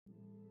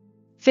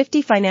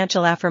50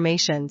 Financial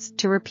Affirmations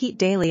to repeat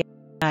daily.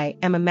 I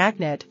am a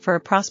magnet for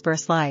a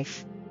prosperous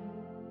life.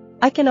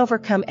 I can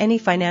overcome any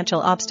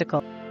financial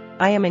obstacle.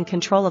 I am in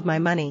control of my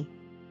money.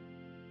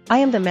 I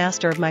am the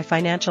master of my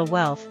financial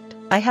wealth.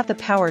 I have the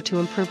power to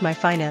improve my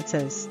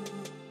finances.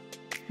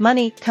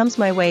 Money comes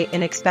my way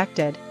in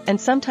expected,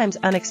 and sometimes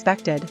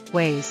unexpected,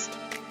 ways.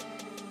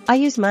 I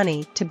use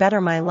money to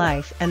better my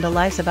life and the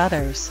lives of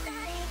others.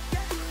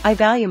 I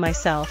value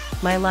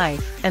myself, my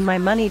life, and my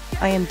money.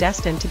 I am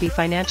destined to be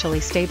financially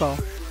stable.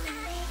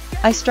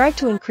 I strive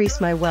to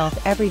increase my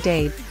wealth every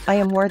day. I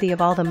am worthy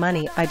of all the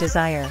money I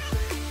desire.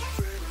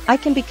 I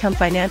can become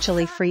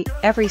financially free.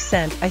 Every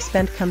cent I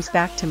spend comes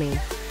back to me.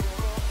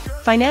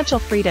 Financial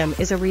freedom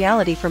is a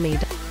reality for me.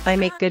 I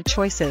make good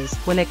choices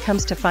when it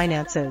comes to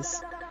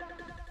finances.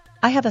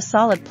 I have a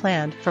solid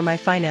plan for my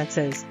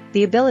finances.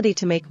 The ability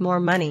to make more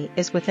money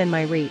is within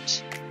my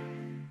reach.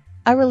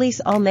 I release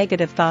all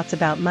negative thoughts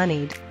about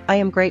money. I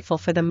am grateful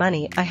for the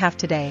money I have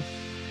today.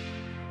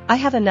 I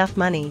have enough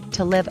money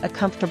to live a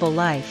comfortable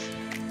life.